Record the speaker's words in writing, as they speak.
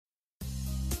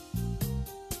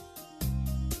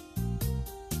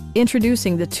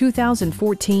Introducing the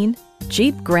 2014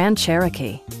 Jeep Grand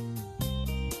Cherokee.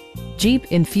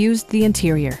 Jeep infused the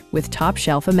interior with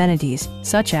top-shelf amenities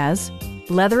such as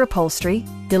leather upholstery,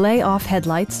 delay-off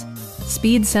headlights,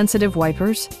 speed-sensitive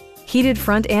wipers, heated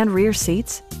front and rear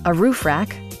seats, a roof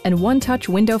rack, and one-touch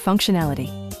window functionality.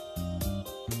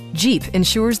 Jeep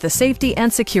ensures the safety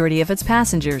and security of its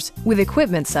passengers with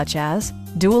equipment such as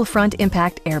dual front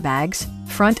impact airbags,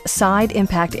 front side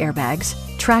impact airbags,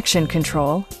 traction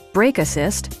control, brake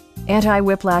assist,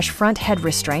 anti-whiplash front head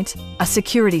restraint, a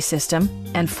security system,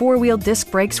 and four-wheel disc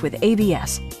brakes with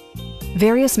ABS.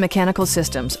 Various mechanical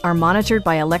systems are monitored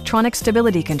by electronic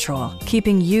stability control,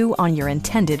 keeping you on your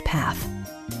intended path.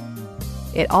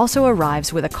 It also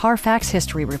arrives with a Carfax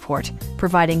history report,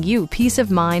 providing you peace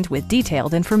of mind with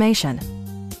detailed information.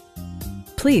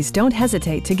 Please don't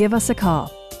hesitate to give us a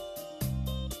call.